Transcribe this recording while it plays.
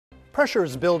Pressure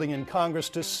is building in Congress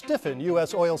to stiffen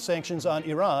U.S. oil sanctions on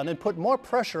Iran and put more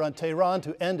pressure on Tehran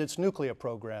to end its nuclear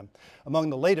program. Among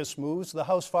the latest moves, the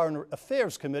House Foreign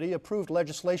Affairs Committee approved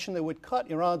legislation that would cut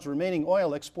Iran's remaining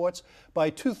oil exports by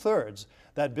 2/3.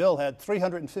 That bill had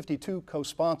 352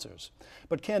 co-sponsors.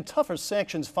 But can tougher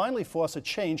sanctions finally force a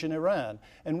change in Iran,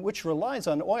 and which relies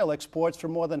on oil exports for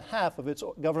more than half of its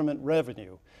government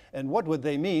revenue? And what would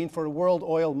they mean for world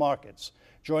oil markets?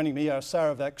 Joining me are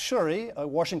Sara Vakhshouri, a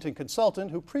Washington consultant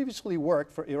who previously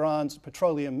worked for Iran's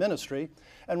petroleum ministry,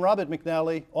 and Robert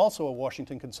McNally, also a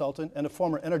Washington consultant and a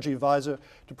former energy advisor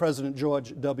to President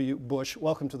George W. Bush.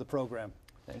 Welcome to the program.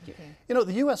 Thank you. You know,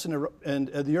 the U.S. and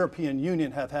the European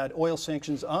Union have had oil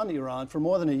sanctions on Iran for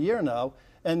more than a year now,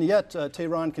 and yet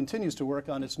Tehran continues to work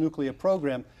on its nuclear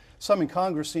program. Some in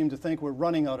Congress seem to think we're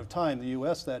running out of time, the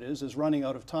U.S. that is running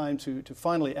out of time to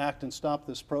finally act and stop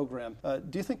this program.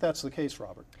 Do you think that's the case,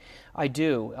 Robert? I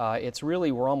do.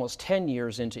 We're almost 10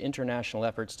 years into international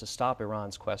efforts to stop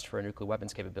Iran's quest for a nuclear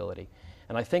weapons capability.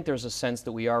 And I think there's a sense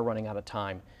that we are running out of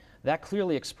time. That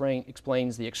clearly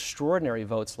explains the extraordinary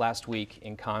votes last week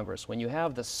in Congress. When you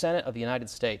have the Senate of the United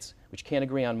States, which can't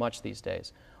agree on much these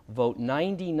days, vote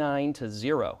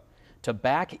 99-0 to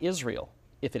back Israel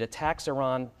if it attacks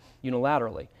Iran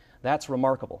unilaterally. That's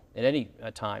remarkable at any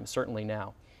time, certainly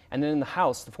now. And then in the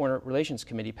House, the Foreign Relations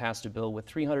Committee passed a bill with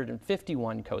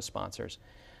 351 co-sponsors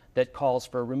that calls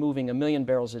for removing 1 million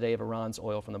barrels a day of Iran's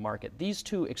oil from the market. These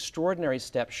two extraordinary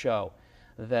steps show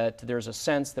that there's a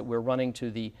sense that we're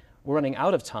running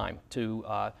out of time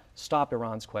to stop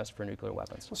Iran's quest for nuclear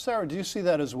weapons. Well, Sara, do you see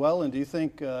that as well? And do you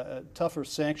think tougher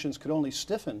sanctions could only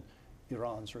stiffen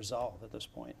Iran's resolve at this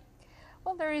point?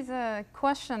 Well, there is a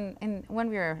question when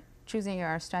we are choosing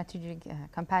our strategic,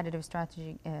 competitive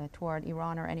strategy toward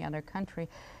Iran or any other country,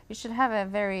 you should have a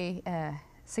very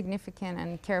significant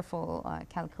and careful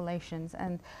calculations.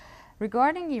 And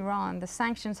regarding Iran, the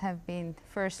sanctions have been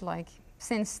first,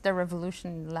 since the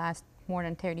revolution last more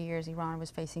than 30 years, Iran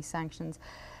was facing sanctions,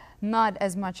 not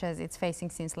as much as it's facing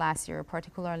since last year,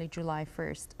 particularly July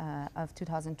 1st of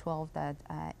 2012, that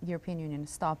European Union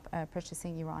stopped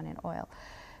purchasing Iranian oil.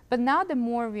 But now the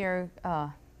more we are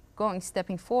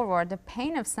stepping forward, the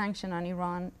pain of sanction on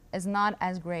Iran is not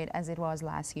as great as it was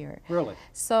last year. Really?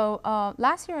 So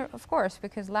last year, of course,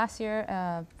 because last year,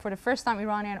 for the first time,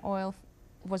 Iranian oil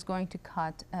was going to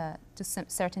cut to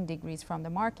certain degrees from the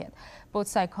market. Both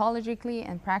psychologically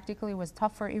and practically was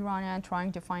tough for Iran,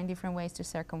 trying to find different ways to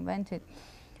circumvent it.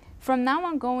 From now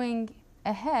on going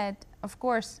ahead, of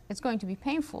course, it's going to be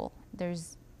painful.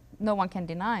 No one can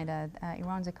deny that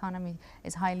Iran's economy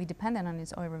is highly dependent on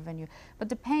its oil revenue. But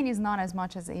the pain is not as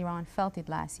much as Iran felt it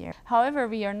last year. However,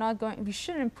 we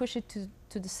shouldn't push it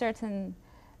to the certain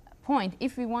point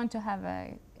if we want to have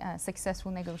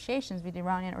successful negotiations with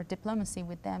Iranian or diplomacy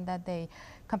with them, that they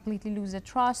completely lose the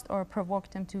trust or provoke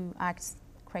them to act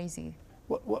crazy.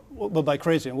 Well, by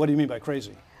crazy, and what do you mean by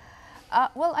crazy?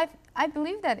 Well, I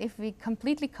believe that if we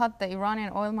completely cut the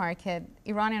Iranian oil market,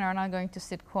 Iranians are not going to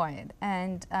sit quiet.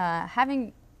 And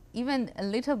having even a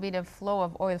little bit of flow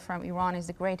of oil from Iran is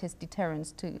the greatest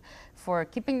deterrence for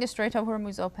keeping the Strait of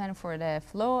Hormuz open, for the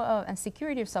flow and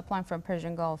security of supply from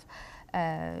Persian Gulf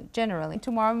generally.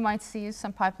 Tomorrow we might see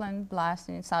some pipeline blast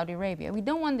in Saudi Arabia. We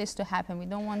don't want this to happen. We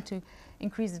don't want to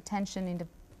increase the tension in the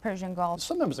Persian Gulf.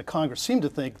 Some members of Congress seem to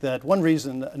think that one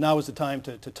reason now is the time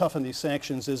to toughen these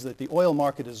sanctions is that the oil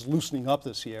market is loosening up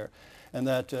this year, and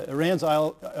that Iran's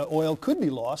oil could be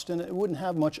lost and it wouldn't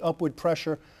have much upward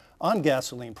pressure on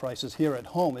gasoline prices here at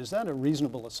home. Is that a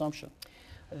reasonable assumption?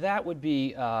 That would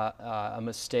be a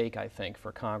mistake, I think,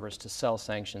 for Congress to sell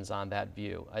sanctions on that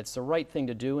view. It's the right thing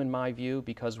to do, in my view,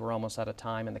 because we're almost out of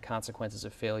time and the consequences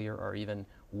of failure are even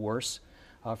worse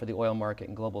for the oil market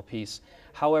and global peace.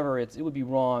 However, it would be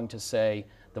wrong to say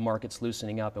the market's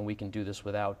loosening up and we can do this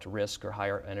without risk or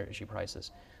higher energy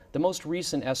prices. The most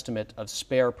recent estimate of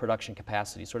spare production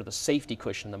capacity, sort of the safety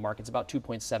cushion in the market, is about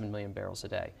 2.7 million barrels a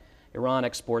day. Iran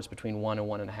exports between 1 and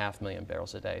 1.5 million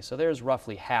barrels a day, so there's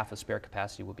roughly half of spare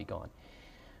capacity will be gone.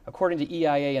 According to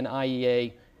EIA and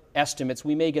IEA estimates,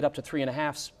 we may get up to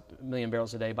 3.5 million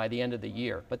barrels a day by the end of the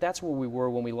year, but that's where we were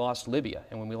when we lost Libya,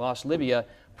 and when we lost Libya,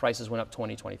 prices went up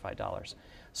 $20, $25.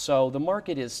 So the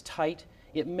market is tight.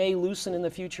 It may loosen in the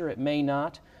future, it may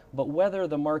not, but whether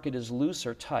the market is loose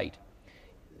or tight,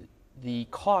 the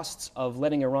costs of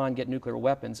letting Iran get nuclear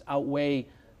weapons outweigh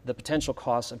the potential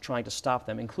costs of trying to stop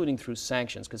them, including through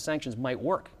sanctions, because sanctions might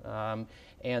work.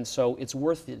 And so it's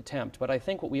worth the attempt. But I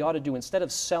think what we ought to do, instead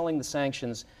of selling the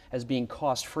sanctions as being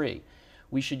cost-free,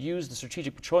 we should use the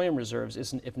strategic petroleum reserves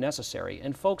if necessary.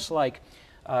 And folks like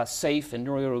SAFE and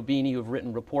Nouriel Roubini, who have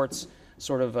written reports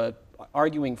sort of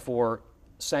arguing for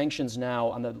sanctions now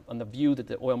on the view that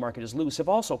the oil market is loose have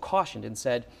also cautioned and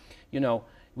said, you know,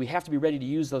 we have to be ready to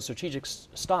use those strategic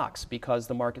stocks because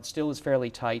the market still is fairly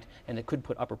tight and it could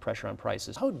put upward pressure on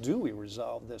prices. How do we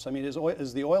resolve this? I mean,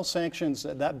 is the oil sanctions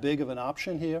that big of an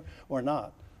option here or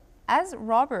not? As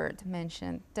Robert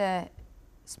mentioned, the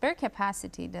spare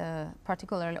capacity,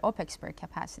 particularly OPEC spare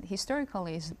capacity,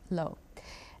 historically is low.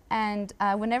 And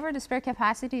whenever the spare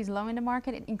capacity is low in the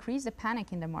market, it increases the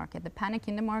panic in the market. The panic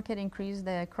in the market increases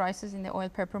the crisis in the oil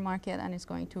paper market, and it's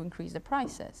going to increase the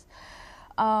prices.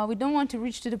 We don't want to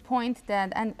reach to the point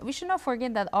that, and we should not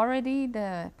forget that already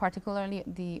particularly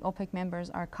the OPEC members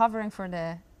are covering for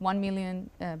the 1 million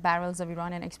barrels of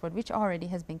Iranian export, which already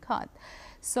has been cut.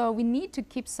 So we need to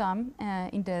keep some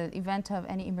in the event of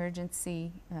any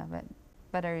emergency,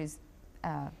 whether it's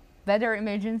weather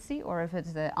emergency or if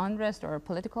it's the unrest or a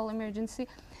political emergency,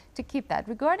 to keep that.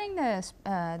 Regarding the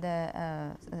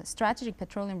strategic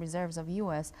petroleum reserves of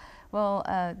U.S., well,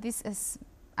 this is,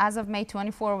 as of May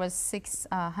 24, was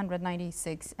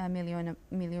 696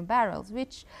 million barrels,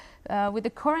 which with the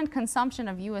current consumption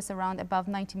of U.S. around above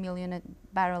 90 million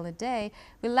barrel a day,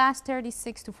 will last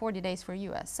 36 to 40 days for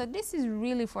U.S. So this is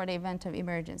really for the event of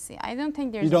emergency. I don't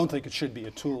think there's... You don't think it should be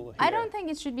a tool here? I don't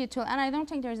think it should be a tool, and I don't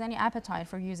think there's any appetite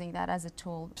for using that as a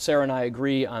tool. Sarah and I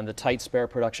agree on the tight spare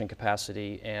production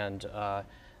capacity, and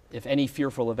if any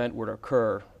fearful event were to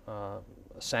occur,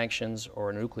 sanctions or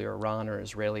a nuclear Iran or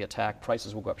Israeli attack,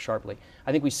 prices will go up sharply.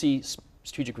 I think we see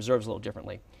strategic reserves a little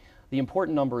differently. The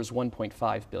important number is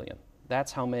 1.5 billion.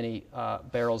 That's how many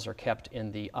barrels are kept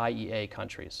in the IEA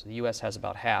countries. The U.S. has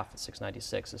about half,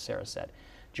 696, as Sarah said.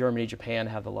 Germany, Japan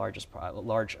have the large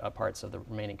parts of the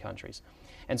remaining countries.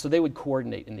 And so they would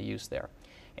coordinate in the use there.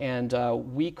 And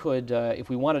we could, if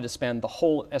we wanted to spend the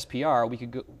whole SPR, we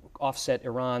could offset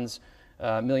Iran's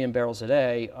million barrels a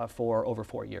day for over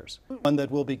 4 years. One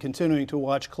that we'll be continuing to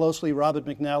watch closely. Robert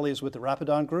McNally is with the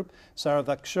Rapidan Group. Sara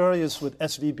Vakhshouri is with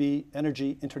SVB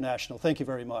Energy International. Thank you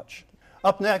very much.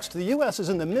 Up next, the U.S. is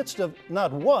in the midst of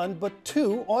not one, but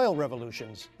two oil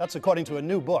revolutions. That's according to a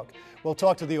new book. We'll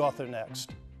talk to the author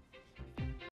next.